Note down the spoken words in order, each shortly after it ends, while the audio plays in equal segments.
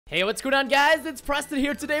Hey, what's going on, guys? It's Preston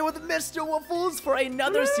here today with MrWoofless for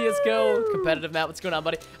another CSGO competitive map. What's going on,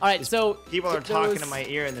 buddy? All right, so people are talking in my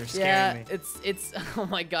ear and they're scaring me. It's oh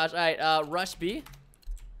my gosh. All right, rush B.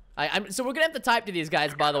 So we're gonna have to type to these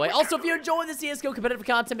guys, by the way. Also, if you're enjoying the CSGO competitive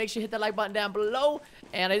content, make sure you hit that like button down below.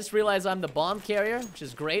 And I just realized I'm the bomb carrier, which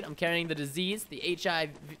is great. I'm carrying the disease, the HIV.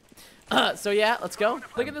 So yeah, let's go.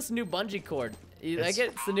 Look at this new bungee cord.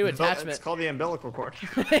 It's the new attachment. It's called the umbilical cord.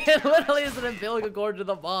 It literally is an umbilical cord to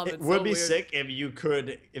the bomb. It would be sick if you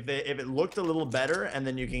could, if it looked a little better, and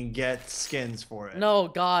then you can get skins for it. No,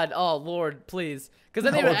 God, oh Lord, please, because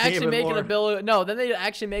then they would actually make an umbilical. No, then they would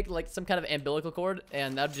actually make like some kind of umbilical cord,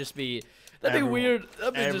 and that'd just be. That'd be weird.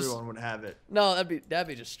 Everyone would have it. No, that'd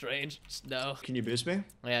be just strange. Just no. Can you boost me?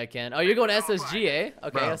 Yeah, I can. Oh, you're going SSG, eh? Okay,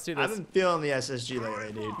 Bro, let's do this. I've been feeling the SSG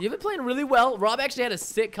lately, dude. You've been playing really well. Rob actually had a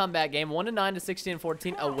sick comeback game, 1-9 to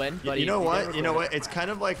 16-14, a win. But you know what? You know what? It's kind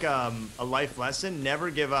of like a life lesson. Never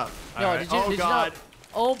give up. No, right. Oh God.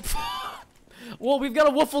 Oh. Well, we've got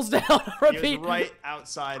a Woofles down. Repeat. He was right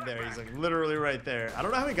outside there. He's like literally right there. I don't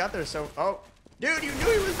know how he got there. So, oh, dude, you knew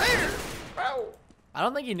he was there, bro. I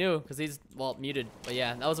don't think he knew because he's, well, muted. But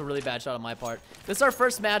yeah, that was a really bad shot on my part. This is our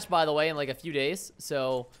first match, by the way, in like a few days.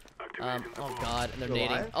 So, oh God, and they're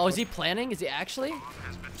nading. Oh, is he planning? Is he actually?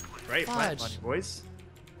 Great plant, boys.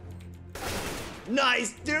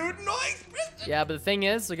 Nice, dude. Nice. Yeah, but the thing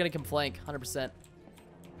is, they're going to come flank, 100%.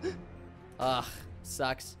 Ugh,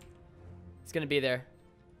 sucks. It's going to be there.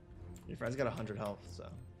 Your friend's got 100 health, so.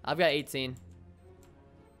 I've got 18.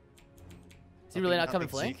 Is he really not coming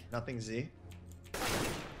flank? Nothing Z.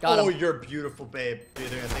 Got him. Oh, you're beautiful, babe. Dude,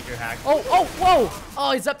 they're gonna think you're hacked. Oh, whoa!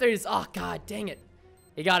 Oh, he's up there. Oh, God, dang it.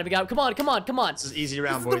 He got him. He got him. Come on, come on, come on. This is easy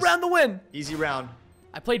round, boys. This is the round to win. Easy round.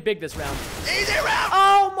 I played big this round. Easy round!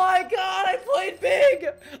 Oh, my God, I played big.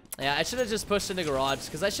 Yeah, I should have just pushed in the garage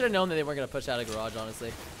because I should have known that they weren't going to push out of garage,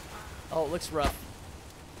 honestly. Oh, it looks rough.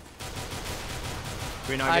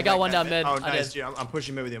 I got one down mid. Oh, nice, dude. I'm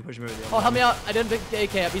pushing mid with you. I'm pushing mid with you. Oh, help me out. I didn't pick the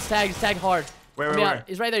AK up. He's tagged. He's tagged hard. Where?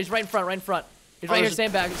 He's right there. He's right in front. Right in front. He's right here.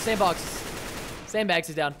 Sandbox. Sandbags.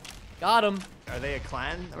 He's down. Got him. Are they a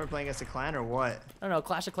clan? Are we playing against a clan or what? I don't know.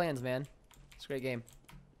 Clash of Clans, man. It's a great game.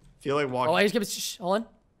 Feel like walking. Oh, he's giving. Shh, hold on.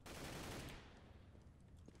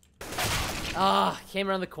 Ah, came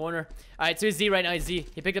around the corner. All right, so he's Z right now. He's Z.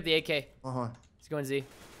 He picked up the AK. He's going Z.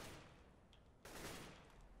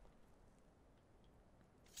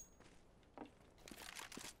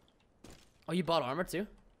 Oh, you bought armor too?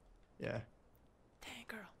 Yeah. Dang,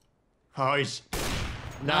 girl. Oh, he's...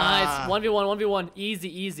 Nice. 1v1, 1v1.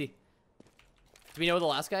 Easy, easy. Do we know where the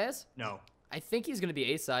last guy is? No. I think he's going to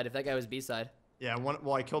be A side if that guy was B side. Yeah,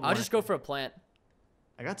 well, I killed one. I'll just go for a plant.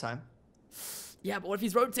 I got time. Yeah, but what if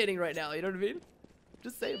he's rotating right now? You know what I mean?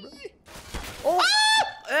 Just say it, bro. Oh!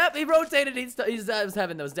 Yep, he rotated. It was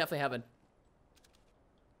heaven. That was definitely heaven.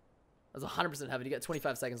 That was 100% heaven. You got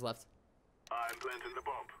 25 seconds left. I'm planting the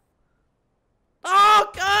bomb. Oh,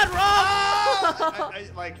 God, Rob! I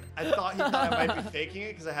thought he thought I might be faking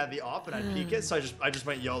it because I had the op and I'd peek it, so I just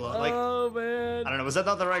went YOLO. Like, oh, man. I don't know. Was that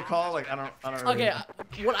not the right call? Like, I don't really know.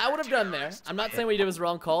 What I would have done there, I'm not saying what you did was the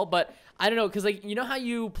wrong call, but I don't know, because, like, you know how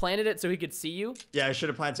you planted it so he could see you? Yeah, I should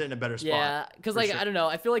have planted it in a better spot. Yeah, because, like, sure. I don't know.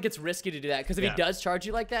 I feel like it's risky to do that, because if he does charge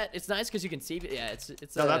you like that, it's nice because you can see. Yeah, it's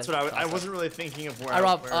no, that's what I wasn't really thinking of where. All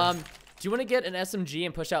right, Rob, do you want to get an SMG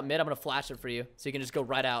and push out mid? I'm going to flash it for you, so you can just go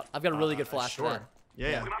right out. I've got a really good flash for that.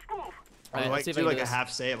 Yeah. I might do like a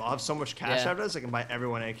half save. I'll have so much cash after this, I can buy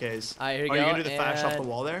everyone AKs. All right, here you go. You gonna do the flash off the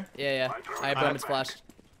wall there? Yeah. All right, boom, it's flashed.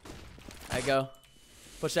 All right, go.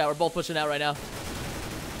 Push out. We're both pushing out right now.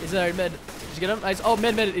 He's there mid. Did you get him? Nice. Oh,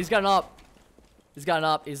 mid. He's got an op. He's Z.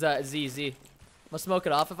 I'm gonna smoke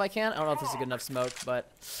it off if I can. I don't know if this is a good enough smoke,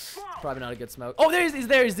 but probably not a good smoke. Oh, there he's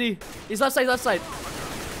there. He's Z. He's left side.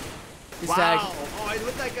 He's tagged. Oh, I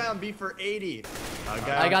lit that guy on B for 80.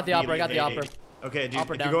 I got the opera. Okay, dude, if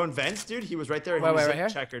you go in vents, dude, he was right there. He was right here?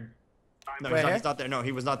 Checkered. No, he's not there. No,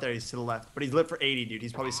 he was not there. He's to the left. But he's lit for 80, dude.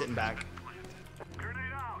 He's probably sitting back.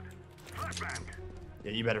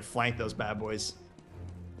 Yeah, you better flank those bad boys.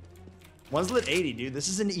 One's lit 80, dude. This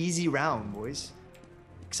is an easy round, boys.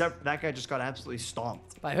 Except that guy just got absolutely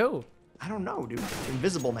stomped. By who? I don't know, dude.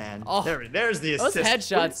 Invisible Man. Oh, there's the assist. Those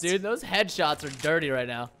headshots, dude. Those headshots are dirty right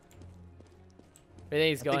now. Where do you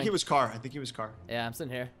think he's going? I think he was car. Yeah, I'm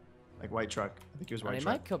sitting here. Like white truck. I think he was white truck. He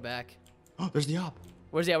might go back. Oh, there's the op.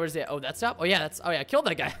 Where's he at? Oh, that's up. Oh yeah, I killed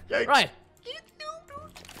that guy. Yeah, right.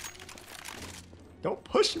 Don't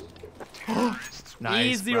push him. Nice,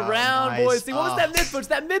 easy round, nice. Boys. See, what was that mid push?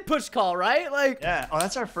 That mid push call, right? Like. Yeah. Oh,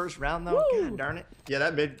 that's our first round though. God darn it. Yeah,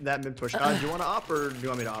 that mid push. Do you want to op or do you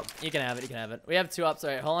want me to op? You can have it. We have 2 ops. All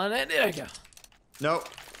right, hold on. There we go. Nope.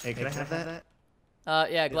 Hey, can I have that?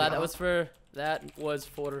 Yeah, glad that was for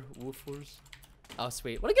woofers. Oh,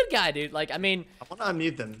 sweet. What a good guy, dude. Like, I mean, I want to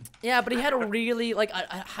unmute them. yeah, but he had a really, like,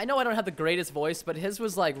 I know I don't have the greatest voice, but his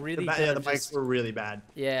was, like, really good. Yeah, the mics were really bad.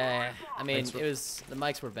 Yeah, I mean, the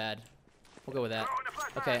mics were bad. We'll go with that.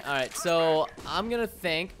 Okay, all right, so I'm going to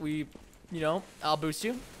think I'll boost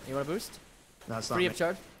you. You want to boost? No, it's not Free of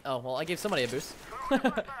charge? Oh, well, I gave somebody a boost.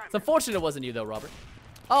 It's unfortunate it wasn't you, though, Robert.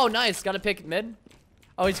 Oh, nice. Got to pick mid.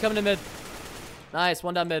 Oh, he's coming to mid. Nice,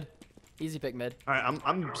 one down mid. Easy pick mid. All right,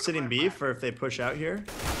 I'm sitting B for if they push out here.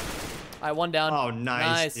 All right, one down. Oh,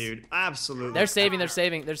 nice, dude. Absolutely. They're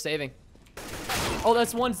saving. Oh,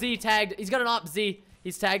 that's one Z tagged. He's got an op Z.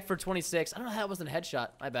 He's tagged for 26. I don't know how it wasn't a headshot.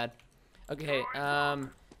 My bad. Okay,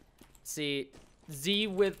 see. Z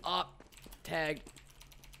with op tagged.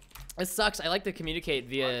 It sucks. I like to communicate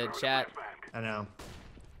via chat. I know.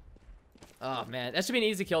 Oh, man. That should be an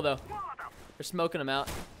easy kill, though. They're smoking him out.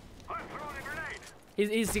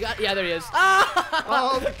 He got, yeah, there he is. Ah!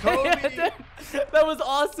 Oh, Kobe. That was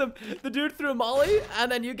awesome. The dude threw a molly,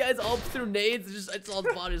 and then you guys all threw nades. It's all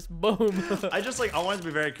just boom. I wanted to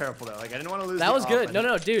be very careful though. Like I didn't want to lose. That was good.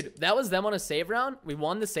 No, dude. That was them on a save round. We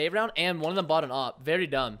won the save round, and one of them bought an op. Very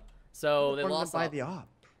dumb. So they lost. By the op.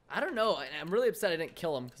 I don't know. I'm really upset I didn't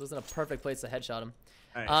kill him because it was in a perfect place to headshot him.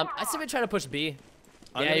 Right. I still try to push B.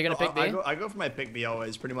 Yeah, you're gonna pick B? I go for my pick B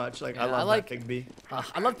always, pretty much. Like Yeah, I love pick B.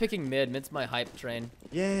 I love picking mid. Mid's my hype train.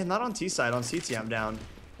 Yeah, not on T side. On CT, I'm down.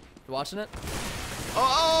 You watching it?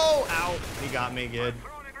 Oh, ow! He got me good.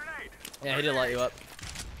 Yeah, he did light you up.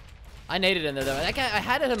 I naded in there though. That guy, I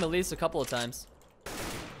had him at least a couple of times.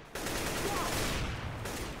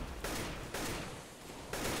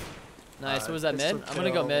 Nice. What was that, mid? I'm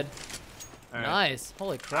gonna go mid. Right. Nice.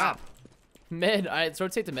 Holy crap. Mid. All right, let's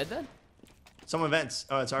rotate to mid then. Someone vents.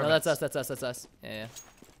 Oh, it's our. No, vents. that's us. Yeah.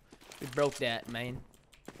 We broke that, man.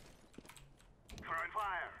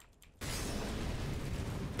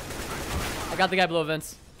 I got the guy below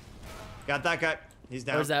vents. Got that guy. He's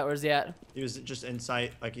down. Where's that? Where's he at? He was just in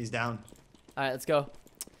sight, like he's down. All right, let's go.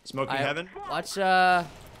 Smoking heaven. Watch lower.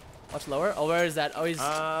 Oh, where is that? Oh, he's.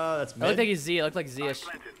 That's mid. I don't think he's Z. It looked like Z-ish.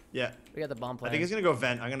 Yeah. We got the bomb plan. I think he's gonna go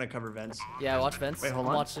vent. I'm gonna cover vents. Yeah, watch vents. Wait, hold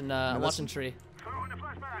on. I'm watching tree.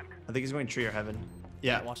 I think he's going tree or heaven.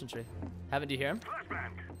 Yeah. Watching tree. Haven't, do you hear him?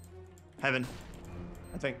 Heaven.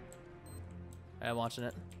 I think. I'm watching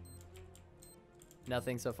it.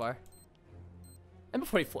 Nothing so far. And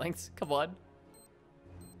before he flanks, come on.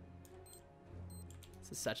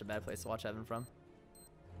 This is such a bad place to watch heaven from.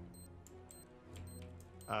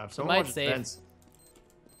 If someone watches vents,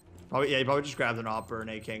 probably, yeah, he probably just grabbed an op or an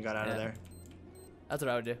AK and got out of there. That's what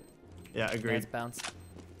I would do. Yeah, agreed. Let's bounce.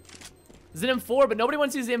 It's an M4, but nobody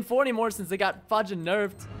wants to use the M4 anymore since they got fudging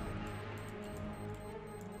nerfed.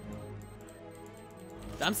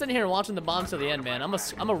 I'm sitting here watching the bombs till the end, man.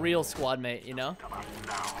 I'm a real squad mate, you know?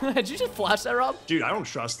 Did you just flash that, Rob? Dude, I don't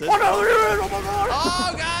trust this. Oh, no, oh my god!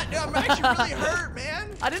 Oh god, dude, I'm actually really hurt, man.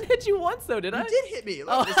 I didn't hit you once though, did I? You did hit me.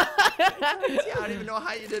 Look, yeah, I don't even know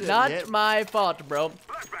how you did it. Not my fault, bro.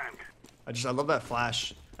 I love that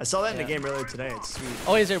flash. I saw that in the game earlier today. It's sweet.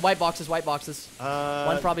 Oh, is there white boxes? White boxes.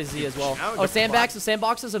 One probably Z as well. Oh,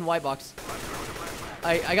 sandboxes and white box.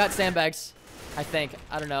 I got sandbags. I think.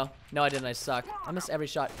 I don't know. No, I didn't. I suck. I missed every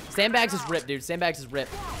shot. Sandbags is ripped, dude. Sandbags is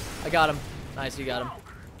ripped. I got him. Nice, you got him. All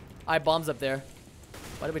right, bomb's up there.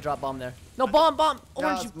 Why did we drop bomb there? No, bomb!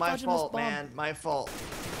 Orange, it's my fault, man. My fault.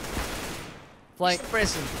 Flank.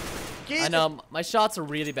 I know. My shots are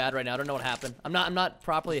really bad right now. I don't know what happened. I'm not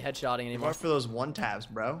properly headshotting anymore. More for those one taps,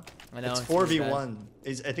 bro. I know. It's 4v1.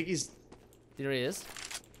 I think he's. Do you know where he is?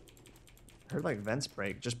 I heard like vents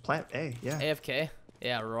break. Just plant A. Yeah. AFK.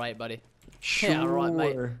 Yeah, right, buddy. Sure. Yeah, right,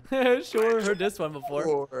 mate. Sure. Heard this one before.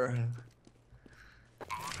 Sure.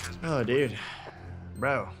 Oh, dude.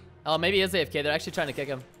 Bro. Oh, maybe he is AFK. They're actually trying to kick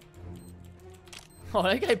him. Oh,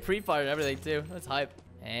 that guy pre-fired and everything, too. That's hype.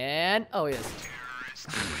 And... oh, he is.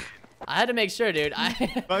 I had to make sure, dude. I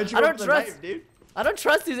don't trust... knife, dude? I don't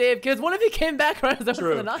trust these AFKs. What if he came back right as I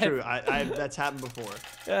True, the knife? true. That's happened before.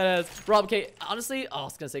 Yeah, it is. Rob, okay, honestly... oh, I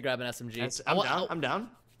was going to say grab an SMG. I'm down.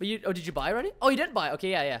 But you... oh, did you buy already? Oh, you didn't buy. Okay,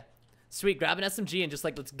 yeah. Sweet, grab an SMG and just,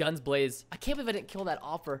 like, let's guns blaze. I can't believe I didn't kill that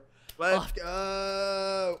offer. Let's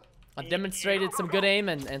go. I demonstrated some good aim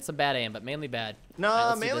and some bad aim, but mainly bad. No,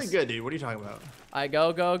 right, mainly good, dude. What are you talking about? All right,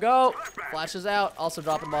 go. Flashes out. Also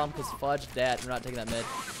dropping bomb because fudge that. We're not taking that mid.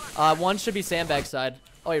 One should be sandbag side.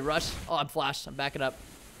 Oh, he rushed. Oh, I'm flashed. I'm backing up.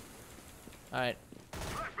 All right.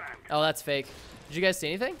 Oh, that's fake. Did you guys see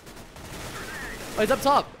anything? Oh, he's up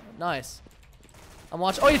top. Nice. I'm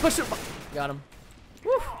watching. Oh, he pushed through. Got him.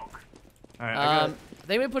 Woo. All right, I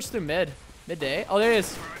think we pushed through mid. Midday. Oh, there he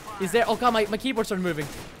is. He's there. Oh god, my keyboard started moving.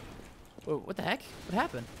 Whoa, what the heck? What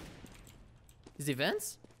happened? Is he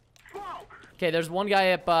vents? Okay, there's one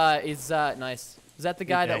guy up. Nice. Is that the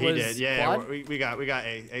guy that he was? did. Yeah, quad? we got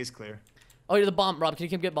A. A's clear. Oh, you're the bomb, Rob. Can you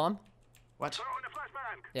come get bomb? What?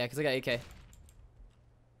 Yeah, cause I got AK.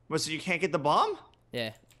 What? So you can't get the bomb?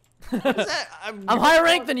 Yeah. What's that? I'm higher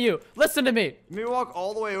ranked than you. Listen to me. Let me walk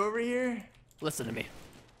all the way over here. Listen to me.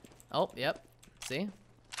 Oh, yep. See?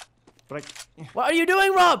 But What are you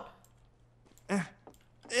doing, Rob?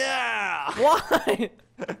 yeah. Why?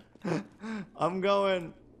 I'm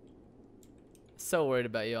going. So worried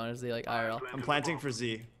about you, honestly, like IRL. I'm planting for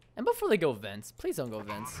Z. And before they go vents, please don't go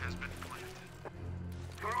vents.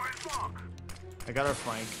 I got our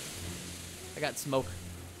flank. I got smoke.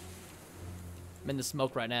 I'm in the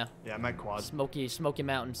smoke right now. Yeah, I'm at quad. Smoky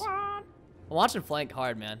mountains. I'm watching flank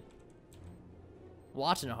hard, man.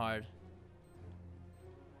 Watching it hard.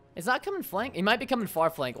 It's not coming flank. He might be coming far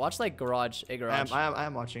flank. Watch like garage, A garage. I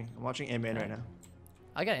am watching. I'm watching A main right now.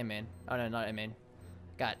 I got A main. Oh no, not A main.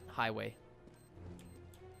 Got highway.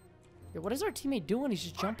 Yo, what is our teammate doing? He's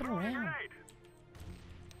just jumping around.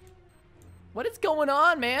 What is going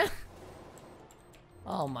on, man?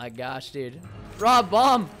 Oh my gosh, dude. Rob,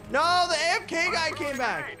 bomb. No, the AFK guy came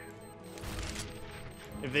back.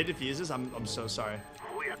 If they defuse this, I'm so sorry.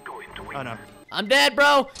 Oh no. I'm dead,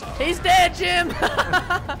 bro. He's dead, Jim.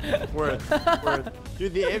 Word.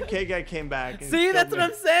 Dude, the AFK guy came back. And See, that's what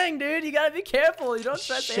I'm saying, dude. You gotta be careful. You don't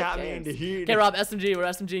trust Shot me AFKs. into heat. Okay, Rob, SMG. We're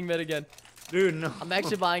SMGing mid again. Dude, no. I'm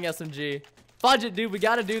actually buying SMG. Fudge it, dude. We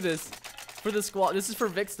gotta do this for the squad. This is for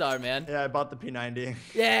Vicstar, man. Yeah, I bought the P90.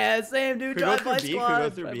 Yeah, same, dude. Could we go Drive by through B? Could we squad. go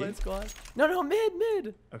through Drive B? by squad. No,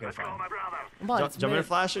 mid. Okay, fine. Come on, it's Jump in mid. a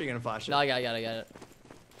flash, or are you gonna flash it? No, I got it.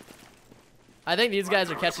 I think these guys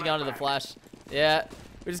are catching on to the flash. Yeah,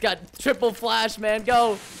 we just got triple flash, man.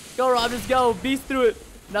 Go, Rob, just go. Beast through it.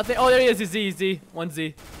 Nothing. Oh, there he is. He's Z. One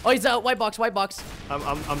Z. Oh, he's out. White box. I'm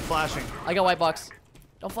flashing. I got white box.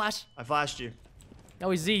 Don't flash. I flashed you.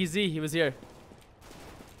 No, he's Z. He was here.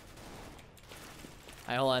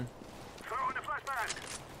 Alright, hold on.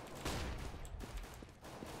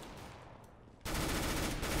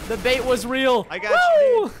 The bait was real. I got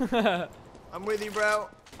you, dude. I'm with you, bro. Alright,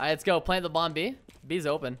 let's go. Plant the bomb B. B's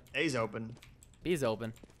open. A's open, B's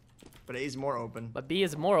open. but A's more open. But B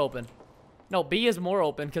is more open. No, B is more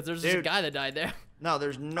open because there's just a Dude. guy that died there. No,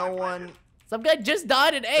 there's no one. Some guy just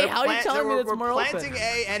died at A. How are you telling me it's more We're open? planting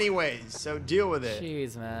A anyways, so deal with it.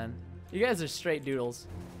 Jeez, man. You guys are straight doodles.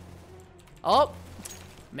 Oh,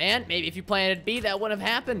 man. Maybe if you planted B, that wouldn't have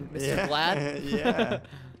happened, Mr. Yeah, Vlad. yeah.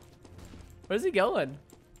 Where's he going?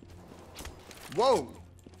 Whoa.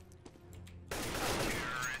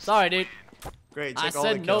 Sorry, dude. Great. I Take all the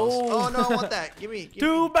said kills. no. Oh no, I want that. Give me.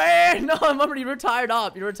 Too bad. No, remember you were tired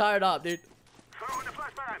up. You were tired up, dude.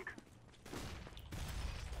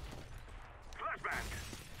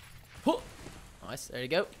 Huh. Nice. There you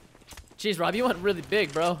go. Jeez, Rob, you went really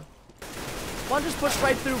big, bro. One just pushed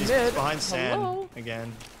right through He's mid. behind sand Hello?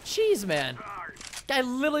 again. Jeez, man. Guy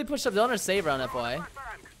literally pushed up. They're on a save round, FYI.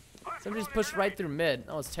 Somebody just pushed right through mid.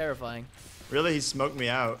 That was terrifying. Really, he smoked me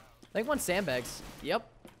out. I think one sandbags. Yep.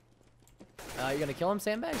 You gonna kill him,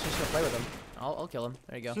 sandbags? Or just gonna play with him? I'll kill him.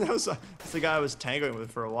 There you go. That's the guy I was tangoing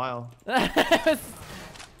with for a while.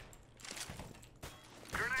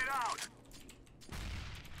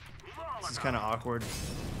 This is kind of awkward.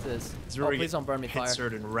 This is. This is Oh, where we please get don't burn me, fire.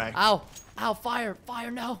 hit-cert and wrecked. Ow! Ow! Fire!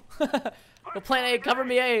 Fire! No! Go plant A. Cover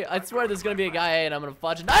me A. I swear there's gonna be a guy A, and I'm gonna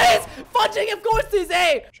fudge. Nice! Fudging! Of course he's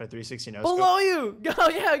A. Try 360 no Below you! Go!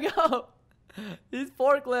 Yeah, go! He's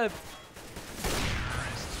forklift.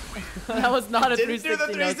 That was not a Didn't do the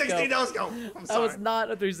 360 no scope. no scope. I'm That sorry. was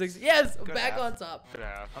not a 360. Yes! Good back half. on top.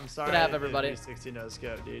 I'm sorry. Good half, I did everybody. 360 no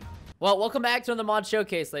scope, dude. Well, welcome back to another mod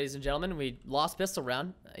showcase, ladies and gentlemen. We lost pistol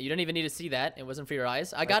round. You don't even need to see that. It wasn't for your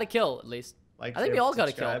eyes. I got a kill, at least. Like, I think we all got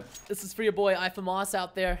a kill. subscribe. This is for your boy Moss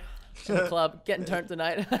out there in the club, getting turned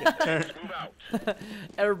tonight.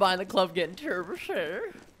 Everybody in the club getting turned.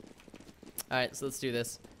 All right, so let's do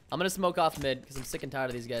this. I'm gonna smoke off mid because I'm sick and tired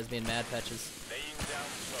of these guys being mad patches. Laying down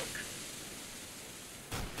smoke.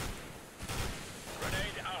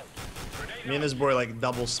 Grenade out. Grenade Me and this boy like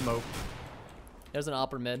double smoke. There's an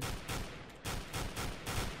upper mid.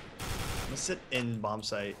 Let's sit in bomb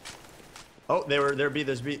site. Oh, there B.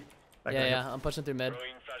 There's B. Back Yeah, back yeah. I'm pushing through mid. Throwing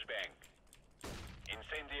flashbang.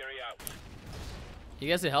 Incendiary out. You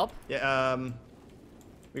guys need help? Yeah.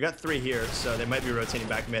 We got 3 here, so they might be rotating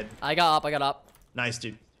back mid. I got up. Nice,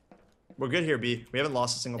 dude. We're good here, B. We haven't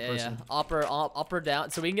lost a single Yeah, person. yeah. Upper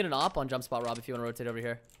down. So we can get an op on jump spot, Rob, if you want to rotate over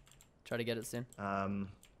here. Try to get it soon.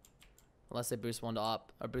 Unless they boost one to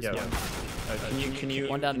op or boost Yeah. one. Can you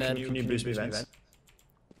One down mid. Can you boost me vents?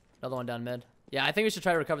 Another one down mid. Yeah, I think we should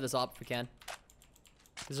try to recover this op if we can.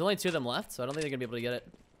 There's only 2 of them left, so I don't think they're gonna be able to get it.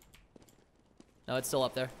 No, it's still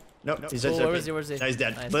up there. Nope. He's Cool, where is he? Where is he? No, he's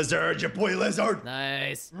dead. Nice. Lizard, your boy Lizard.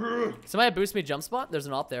 Nice. Somebody boost me jump spot. There's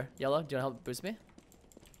an op there. Yellow, do you want to help boost me? I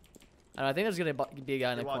don't know, I think there's gonna be a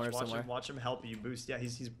guy in the corner somewhere. Watch him help you boost. Yeah,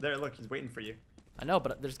 he's there. Look, he's waiting for you. I know,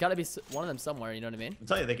 but there's got to be one of them somewhere. You know what I mean? I'm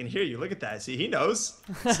telling you, they can hear you. Look at that. See, he knows.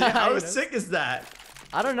 See, how sick is that?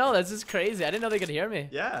 I don't know. That's just crazy. I didn't know they could hear me.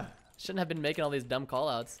 Yeah. Shouldn't have been making all these dumb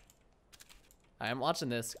callouts. I'm watching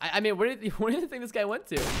this. I mean, where do you think this guy went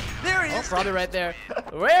to? There he is. Probably right there.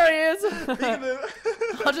 Where he is? Look at him.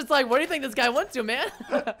 I was just like, where do you think this guy went to, man?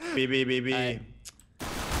 B. Right.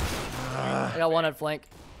 I got one on flank.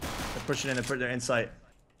 They're pushing in. They're in sight.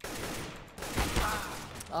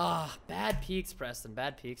 Ah, bad peaks, Preston.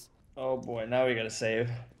 Bad peaks. Oh boy, now we gotta save.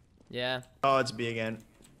 Yeah. Oh, it's B again.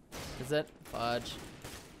 Is it? Fudge.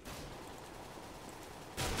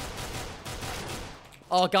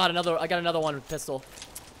 Oh god, I got another one with pistol.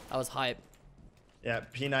 I was hype. Yeah,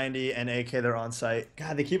 P90 and AK, they're on site.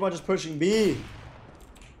 God, they keep on just pushing B.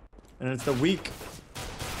 And it's the weak.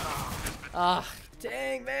 Ah,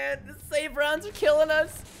 dang, man. The save rounds are killing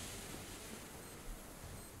us.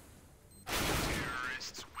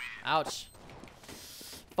 Ouch.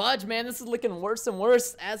 Fudge, man, this is looking worse and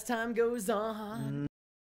worse as time goes on.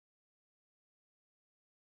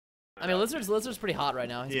 I mean, Lizard's pretty hot right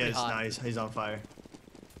now. He's pretty hot. Nice. He's on fire.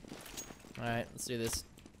 Alright, let's do this.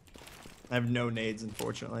 I have no nades,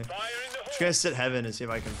 unfortunately. Fire in the hole. Just gonna sit heaven and see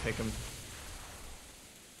if I can pick him.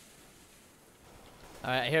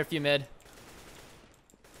 Alright, I hear a few mid.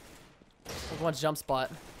 One's jump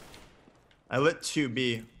spot. I lit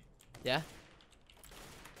 2B. Yeah?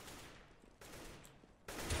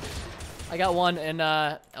 I got one, and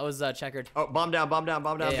I was checkered. Oh, bomb down, Yeah,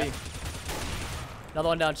 B. yeah. Another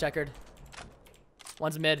one down, checkered.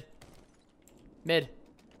 One's mid. Mid.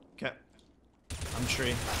 Okay. I'm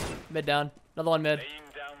tree. Mid down. Another one mid. Laying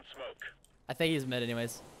down smoke. I think he's mid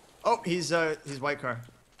anyways. Oh, he's white car.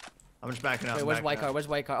 I'm just backing out. Wait, I'm where's backing white out. car? Where's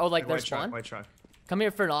white car? Oh, like their white truck, spawn? white truck. Come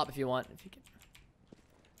here for an op if you want. If you can.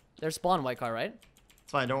 Their spawn white car, right?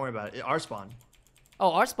 It's fine, don't worry about it. Our spawn.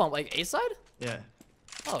 Oh, our spawn, like A side? Yeah.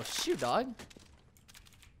 Oh, shoot, dog.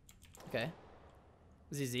 Okay.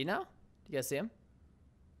 Is he Z now? Do you guys see him?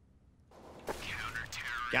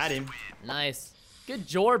 Got him. Nice. Good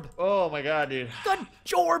jorb. Oh my god, dude. Good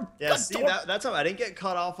jorb. Yeah, Good see, jorb. that's how I didn't get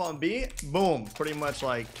cut off on B. Boom. Pretty much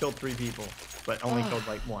like killed 3 people, but only killed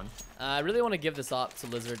like 1. I really want to give this op to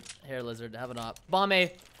Lizard. Here, Lizard, have an op. Bomb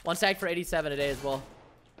A. One stack for 87 a day as well.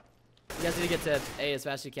 You guys need to get to A as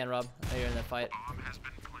fast as you can, Rob. I know you're in that fight.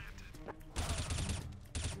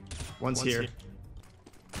 One's here.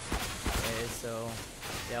 Okay, so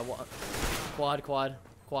yeah,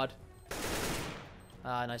 quad.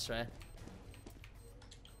 Ah, nice try.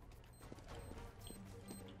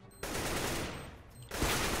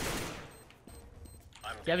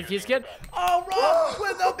 You have a fuse kid? Oh, Rob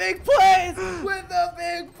with the big plays! With the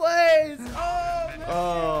big plays! Oh, man.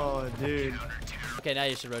 Oh, dude. Okay, now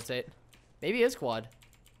you should rotate. Maybe he is quad.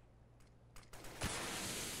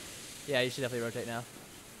 Yeah, you should definitely rotate now.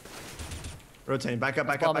 Rotating. Back up.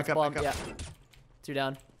 Yeah. 2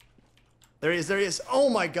 down. There he is. Oh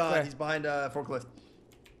my god, Where? he's behind forklift.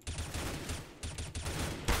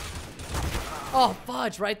 Oh,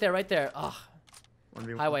 fudge, right there. Oh,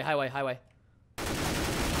 1v1. highway.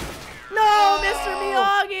 No, Mr.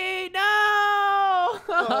 Miyagi, no!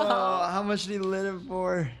 Oh, how much did he lit him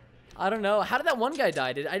for? I don't know. How did that one guy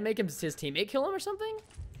die? Did I make his teammate kill him or something?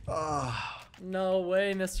 Oh. No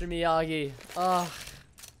way, Mr. Miyagi. Oh,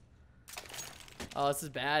 this is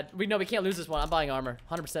bad. We can't lose this one. I'm buying armor.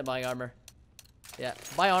 100% buying armor. Yeah,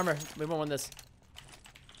 buy armor. We won't win this.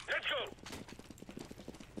 Let's go.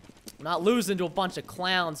 We're not losing to a bunch of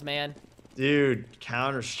clowns, man. Dude,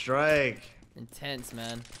 Counter-Strike. Intense,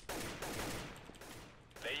 man.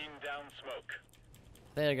 Laying down smoke.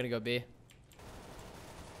 I think they're gonna go B.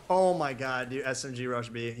 Oh my god, dude, SMG rush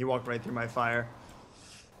B. He walked right through my fire.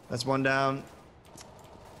 That's 1 down.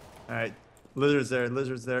 Alright, Lizard's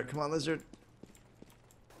there. Come on, Lizard.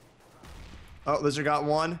 Oh, Lizard got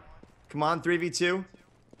 1. Come on, 3v2.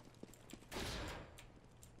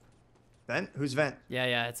 Vent? Who's Vent?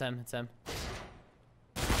 Yeah, it's him.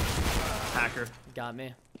 Hacker. Got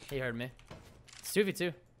me. He heard me. It's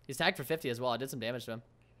 2v2. He's tagged for 50 as well. I did some damage to him.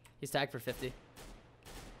 He's tagged for 50.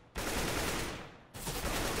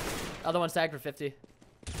 Other one's tagged for 50.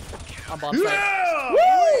 On bomb site. Yeah!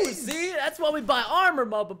 Woo! see? That's why we buy armor,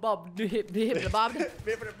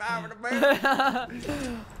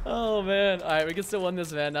 Oh, man. All right, we can still win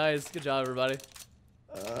this, man. Nice. Good job, everybody.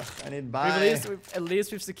 I need buy. At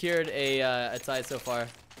least we've secured a tie so far.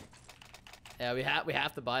 Yeah, we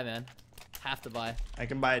have to buy, man. Have to buy. I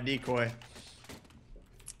can buy a decoy.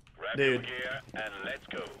 Grab Dude. your gear and let's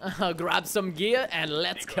go. Grab some gear and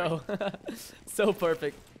let's go. So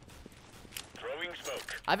perfect. Throwing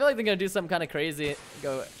smoke. I feel like they're gonna do something kind of crazy.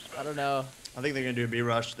 Go, I don't know. I think they're gonna do a B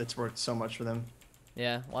rush. That's worked so much for them.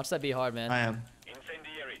 Yeah, watch that be hard, man. I am.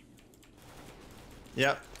 Incendiary.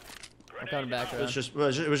 Yep. I'm coming back It around.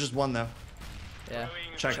 was just one though. Yeah.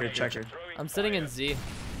 Checkered. I'm sitting in Z.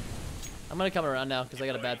 I'm gonna come around now because I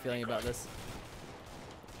got a bad feeling about this.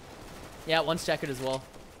 Yeah, one's checkered as well.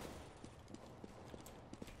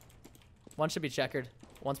 One should be checkered.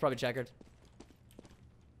 One's probably checkered.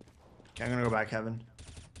 Okay, I'm gonna go back heaven.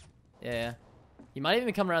 Yeah. You might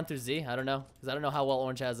even come around through Z. I don't know. Because I don't know how well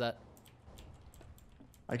Orange has that.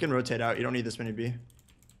 I can rotate out. You don't need this many B.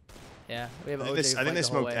 Yeah. We have I OJ think they the whole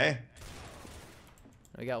smoked way.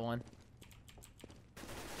 A. We got one.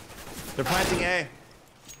 They're planting A.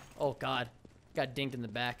 Oh, God. Got dinked in the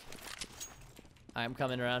back. Alright, I'm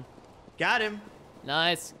coming around. Got him.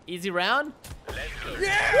 Nice. Easy round. Let's go.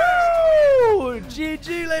 Woo!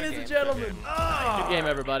 GG, ladies and gentlemen. Good game,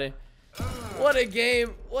 everybody. What a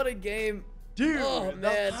game. What a game. Dude, Oh, the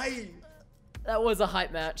man. height. That was a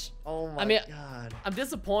hype match. Oh my I mean, god. I'm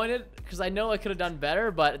disappointed because I know I could have done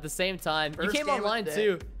better, but at the same time, First you came game of online the day.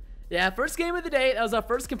 too. Yeah, first game of the day. That was our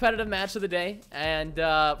first competitive match of the day. And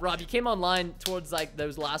Rob, you came online towards like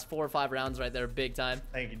those last 4 or 5 rounds right there, big time.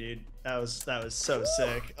 Thank you, dude. That was so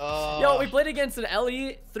sick. Oh. Yo, we played against an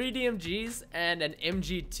LE, 3 DMGs, and an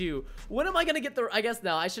MG2. When am I gonna get the? I guess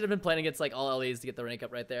now I should have been playing against like all LEs to get the rank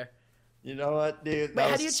up right there. You know what, dude? Wait,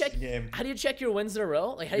 how do you check? How do you check your wins in a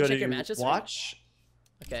row? Like, how do you check your matches? Watch.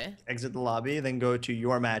 Okay. Exit the lobby, then go to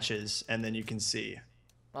your matches, and then you can see.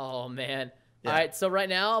 Oh man. Yeah. All right, so right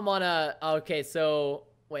now I'm on a. Okay, so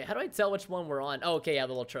wait, how do I tell which one we're on? Oh, okay, yeah,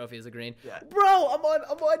 the little trophy is a green. Yeah. Bro, I'm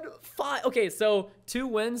on 5. Okay, so 2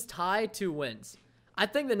 wins, tie, 2 wins. I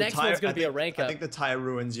think the next one's gonna be a rank up. I think the tie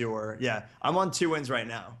ruins your. Yeah, I'm on 2 wins right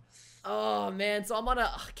now. Oh man, so I'm on a.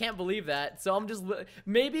 I can't believe that. So I'm just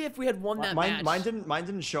maybe if we had won that match. Mine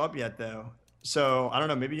didn't show up yet though. So I don't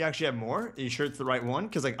know. Maybe you actually have more. Are you sure it's the right one?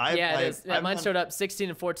 Because like Yeah, it is. Yeah, mine showed up 16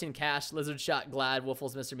 and 14 cash. Lizard shot, Glad,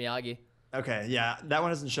 Woofless, Mr. Miyagi. Okay, yeah, that one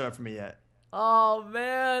hasn't showed up for me yet. Oh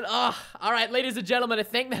man. Oh, all right, ladies and gentlemen, I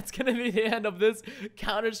think that's gonna be the end of this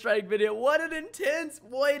Counter-Strike video. What an intense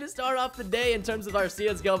way to start off the day in terms of our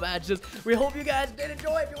CSGO matches. We hope you guys did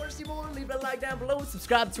enjoy. If you want to see more, leave a like down below,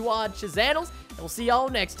 subscribe to our channels, and we'll see y'all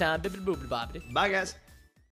next time. Bye guys.